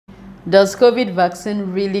Does COVID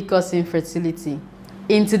vaccine really cause infertility?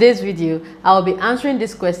 In today's video, I'll be answering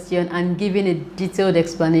this question and giving a detailed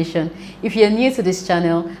explanation. If you're new to this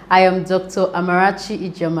channel, I am Dr. Amarachi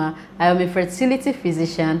Ijeoma. I am a fertility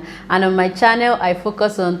physician, and on my channel, I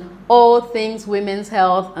focus on all things women's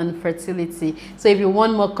health and fertility. So if you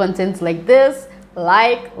want more content like this,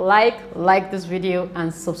 like this video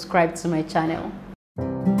and subscribe to my channel.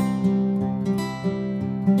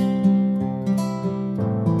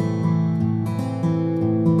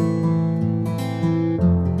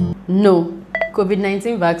 No,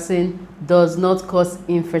 COVID-19 vaccine does not cause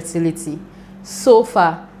infertility. So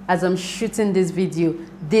far, as I'm shooting this video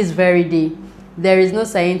this very day, there is no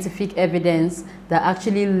scientific evidence that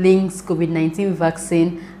actually links COVID-19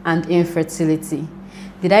 vaccine and infertility.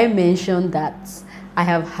 Did I mention that I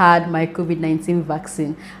have had my COVID-19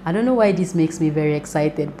 vaccine? I don't know why this makes me very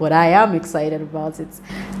excited, but I am excited about it.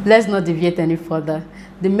 Let's not deviate any further.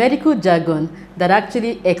 The medical jargon that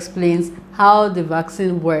actually explains how the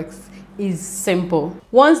vaccine works is simple.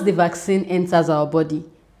 Once the vaccine enters our body,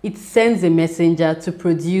 it sends a messenger to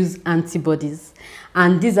produce antibodies,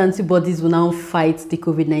 and these antibodies will now fight the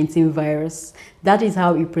COVID-19 virus. That is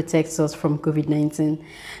how it protects us from COVID-19.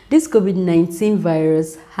 This COVID-19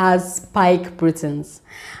 virus has spike proteins,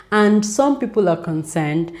 and some people are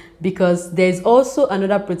concerned because there's also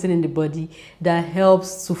another protein in the body that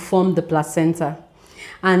helps to form the placenta,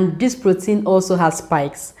 and this protein also has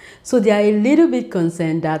spikes. So they are a little bit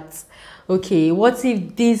concerned that, okay, what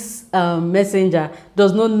if this messenger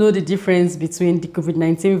does not know the difference between the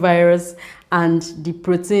COVID-19 virus and the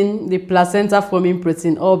protein, the placenta forming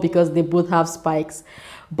protein, all because they both have spikes?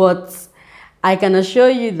 But I can assure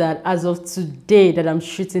you that as of today that I'm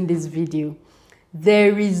shooting this video,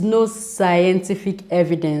 there is no scientific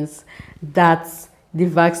evidence that the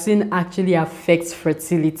vaccine actually affects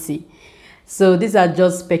fertility. So these are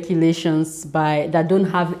just speculations that don't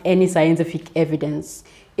have any scientific evidence.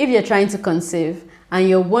 If you're trying to conceive and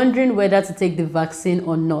you're wondering whether to take the vaccine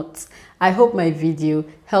or not, I hope my video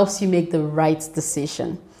helps you make the right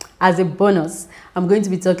decision. As a bonus, I'm going to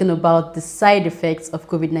be talking about the side effects of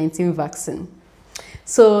COVID-19 vaccine.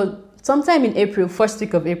 So sometime in April, first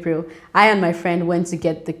week of April, I and my friend went to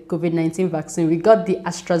get the COVID-19 vaccine. We got the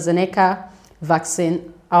AstraZeneca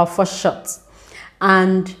vaccine, our first shot.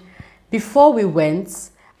 And before we went,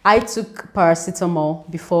 I took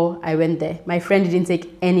paracetamol before I went there. My friend didn't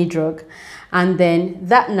take any drug. And then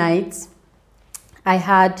that night, I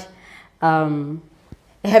had a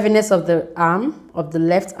heaviness of the arm, of the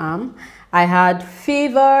left arm. I had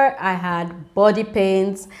fever, I had body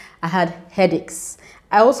pains, I had headaches.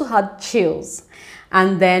 I also had chills.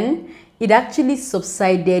 And then it actually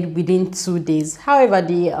subsided within 2 days. However,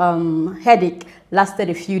 the headache lasted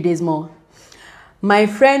a few days more. My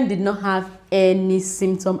friend did not have any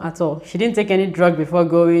symptom at all. She didn't take any drug before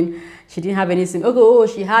going. She didn't have any symptom. Oh,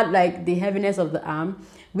 she had like the heaviness of the arm,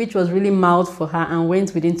 which was really mild for her and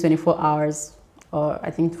went within 24 hours, or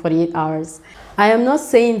I think 48 hours. I am not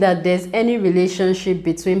saying that there's any relationship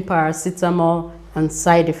between paracetamol and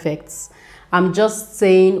side effects. I'm just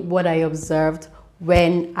saying what I observed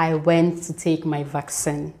when I went to take my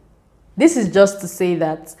vaccine. This is just to say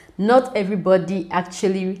that not everybody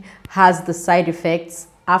actually has the side effects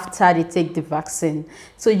after they take the vaccine.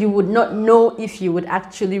 So you would not know if you would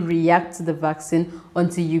actually react to the vaccine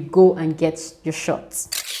until you go and get your shots.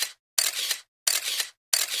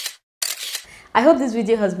 I hope this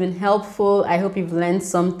video has been helpful. I hope you've learned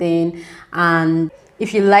something. And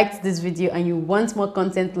if you liked this video and you want more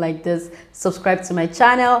content like this, subscribe to my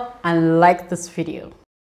channel and like this video.